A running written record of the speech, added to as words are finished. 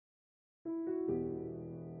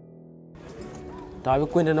Tavi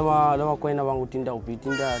kwenda na kwenda vangu tinda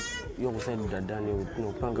upitinda yokusaidia dadani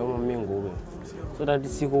unopanga mamengo so that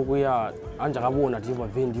siko kuya anja kabona tiba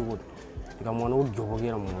vendi kuti ndikamwana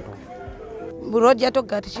udjobokera moto road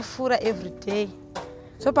yatogara tichifura every day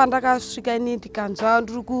so pandakasvika ini ndikanzwa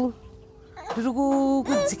ndiri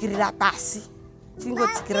kudzikirira pasi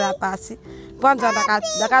tingodzikirira pasi kwanza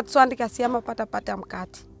ndakatswa ndikasiya mapatapata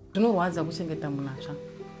mukati zvinorwadza kuchengeta munatsva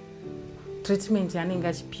treatment yanenge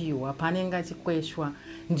achipiwa paanenge achikweshwa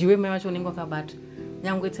ndiwe mai vacho unenge wakabata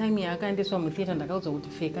nyangwe time yaakaendeswa mutheatre ndakaudzwa kuti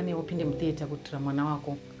pfeka newe upinde mutheatre kutira mwana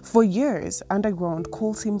wako. For years, underground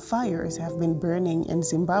coal seam fires have been burning in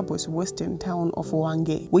Zimbabwe's western town of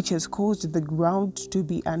Hwange, which has caused the ground to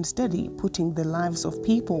be unsteady, putting the lives of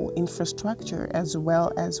people, infrastructure, as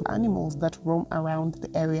well as animals that roam around the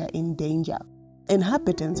area in danger.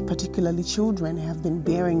 Inhabitants, particularly children, have been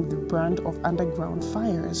bearing the brunt of underground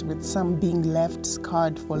fires, with some being left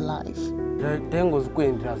scarred for life.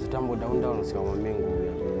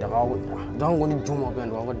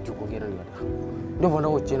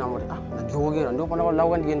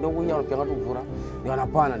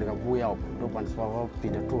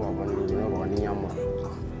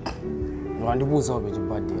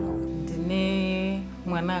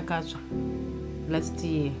 Last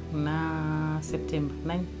year, September,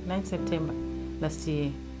 9 September last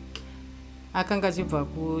year. Akanga achibva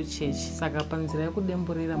kuchechi saka panzira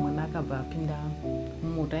yekudemburira mwana akabva apinda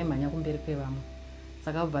mumoto aimhanya kumberi kwevamwe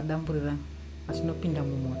saka abva adamburira achinopinda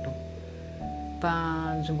mumoto.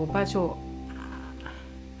 Panzvimbo pacho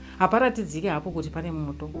haparatidzike hapo kuti pane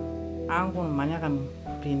moto, angomhanya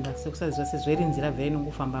akanopinda sekusaziva sezvo iri nzira vheri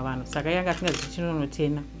inongofamba vanhu saka yanga asingazivi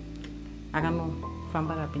chinonotena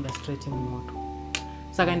akanofamba akapinda straight mumoto.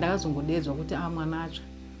 Saka ndakazongodedzwa kuti mwana atsva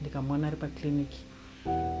ndikamwana ari pakiliniki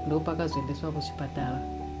ndopakazoendeswa kuchipatara.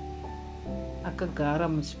 Akagara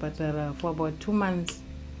muchipatara for about 2 months.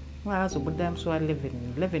 Akazobuda musi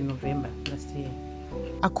wa11 November last year.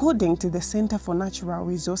 According to the Center for Natural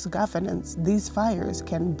Resource Governance, these fires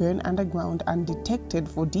can burn underground undetected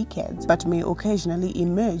for decades, but may occasionally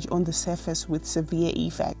emerge on the surface with severe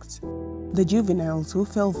effects. The juveniles who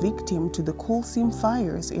fell victim to the coal seam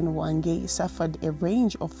fires in Hwange suffered a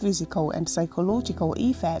range of physical and psychological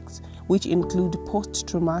effects, which include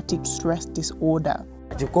post-traumatic stress disorder.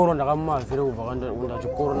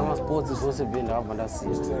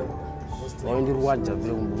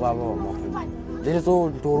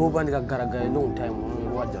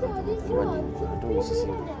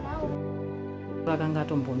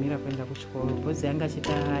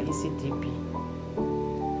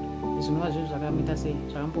 Zvinova zvinhu zvakamita sei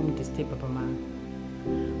zvakambomudisturba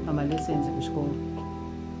pamalessons kuchikoro.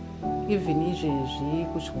 Even izvezvi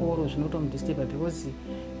kuchikoro zvinotomudisturba because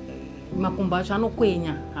makumbo acho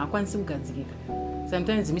anokwenya haakwanisi kugadzirika.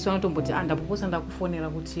 Sometimes misi vanotomboti ndapoposa ndakufonera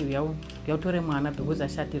kuti yautore mwana because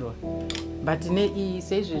ashatirwa. But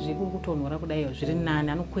seizvezvi kuri kutonhora kudai zviri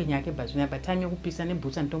nani anokwenya ake bhazvina but time yokupisa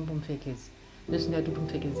nebhutsu anditomupfekedzi.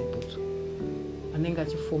 Ndosingatompfekedze bhutsu. Anenge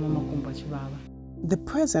achifoma makumbo achivava. The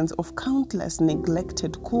presence of countless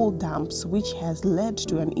neglected coal dumps, which has led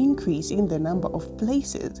to an increase in the number of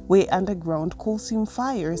places where underground coal seam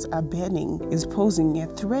fires are burning, is posing a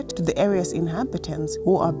threat to the area's inhabitants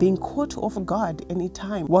who are being caught off guard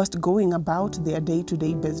anytime whilst going about their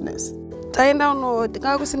day-to-day business. Taenda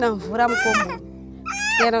ndikanga kusina mvura mukombo.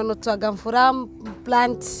 Taenda unotsvaga mvura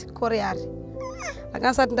plant koreari.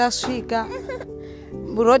 Akasati ndasvika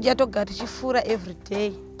road yatogara tichifura every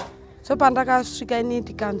day. So pandakasvika ini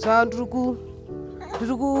ndikanzwa ndiri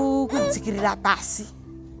kudzikirira pasi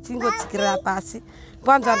tingodzikirira pasi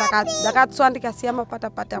kwanza ndakatswa ndikasiya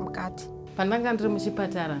mapatapata mukati. Pandanga ndiri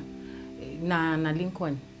muchipatara na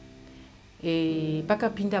Lincoln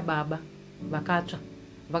pakapinda baba vakatsva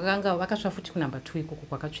vakatsva futi kunamba 2 ikoko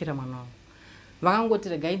kwakatsvira mwana wavo. Vakangoti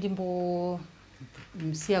regai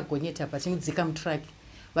ndimbomusiya gonyeti apa vachimudzika mutraki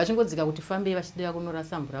vachingodzika kuti fambei vachideva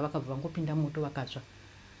kunorasa mvura vakabva vangopinda moto vakatsva.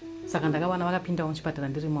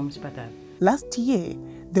 Last year,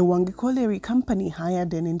 the Hwange Colliery Company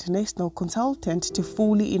hired an international consultant to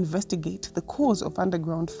fully investigate the cause of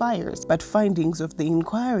underground fires, but findings of the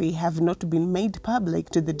inquiry have not been made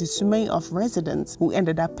public, to the dismay of residents who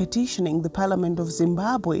ended up petitioning the Parliament of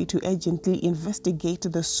Zimbabwe to urgently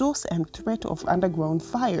investigate the source and threat of underground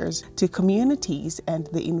fires to communities and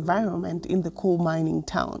the environment in the coal mining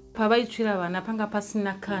town.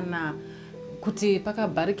 Kuti paka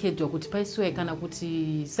barricade kuti paiswe kana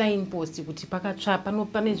kuti sign post kuti pakatsva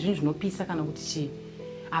pane zvinhu zvinopisa kana kuti chi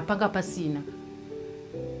apanga pasina.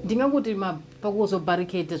 Ndingangoti pakuzo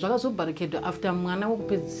barricade zvakazo barricade after mwana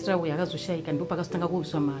wokupedzisira uya akazoshaika ndo pakazotanga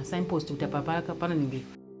kuiswa ma sign post kuti apa panenge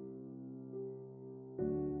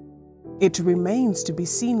It remains to be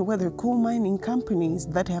seen whether coal mining companies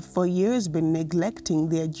that have for years been neglecting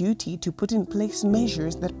their duty to put in place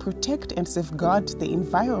measures that protect and safeguard the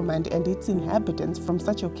environment and its inhabitants from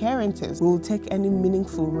such occurrences will take any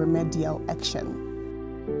meaningful remedial action.